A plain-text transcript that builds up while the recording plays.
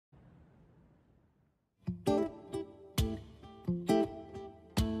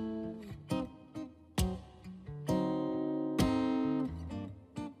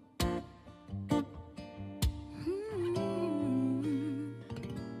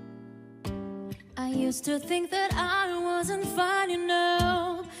used to think that I wasn't fine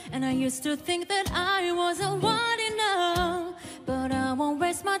enough, and I used to think that I wasn't one enough. But I won't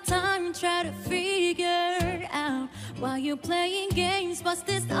waste my time and try to figure out why you're playing games, what's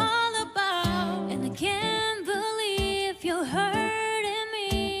this all about? And I can't believe you're hurting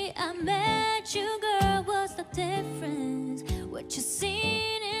me. I met you, girl, what's the difference? What you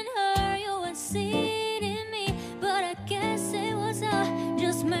seen in her, you ain't seen in me. But I guess it was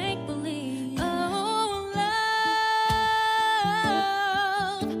just make-believe. Oh,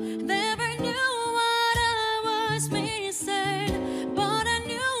 love, never knew what I was missing. But I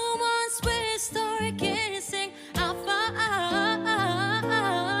knew once we started kissing, I found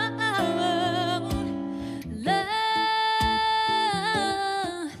love.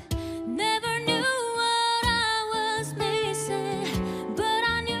 Never knew what I was missing, but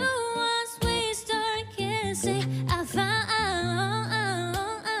I knew once we started kissing, I found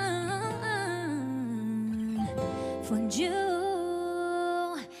you.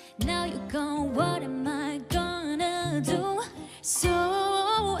 Now you're gone, what am I gonna do?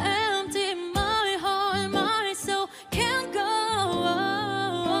 So empty, my heart, my soul can't go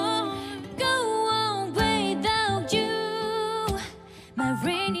on without you. My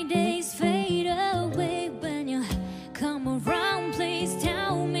rainy days fade away when you come around. Please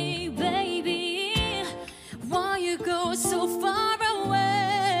tell me, baby, why you go so far away?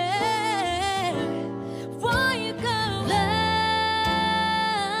 Why you go? Love,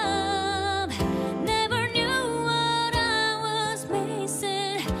 never knew what I was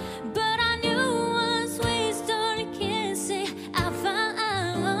missing, but I knew once we started kissing, I found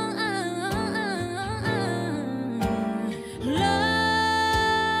love.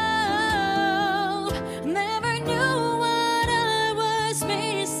 Never knew what I was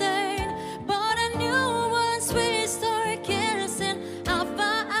missing, but I knew once we started kissing, I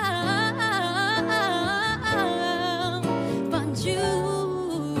found you.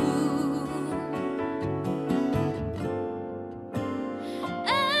 I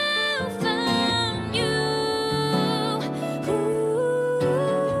found you.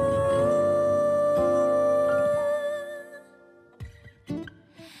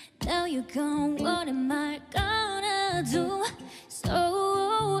 Now you're gone, what am I gonna do?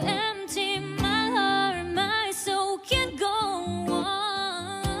 So empty, my heart, my soul can't go on.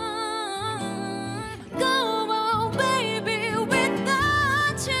 Go on, baby,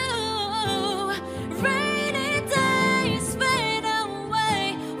 without you. Rainy days fade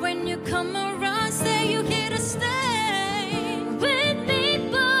away when you come around. Say you here to stay with me,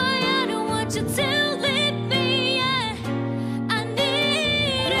 boy. I don't want you to leave me. Yeah. I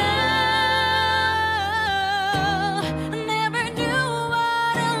need you. Never knew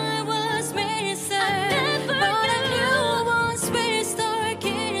what I was missing, but I knew once we started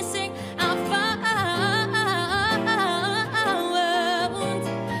kissing, I found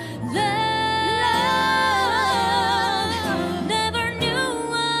love. Never knew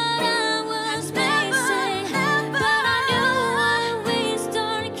what I was missing, but I knew when we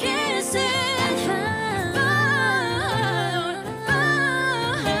started kissing, I found love.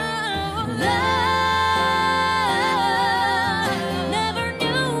 Never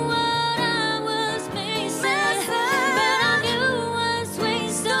knew what I was missing, but I knew once we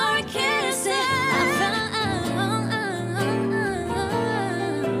started kissing, I found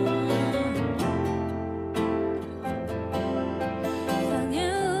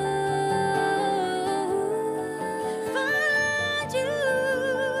you. Found you.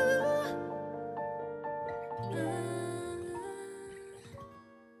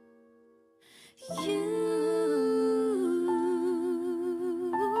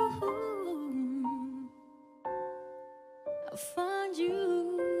 I found you.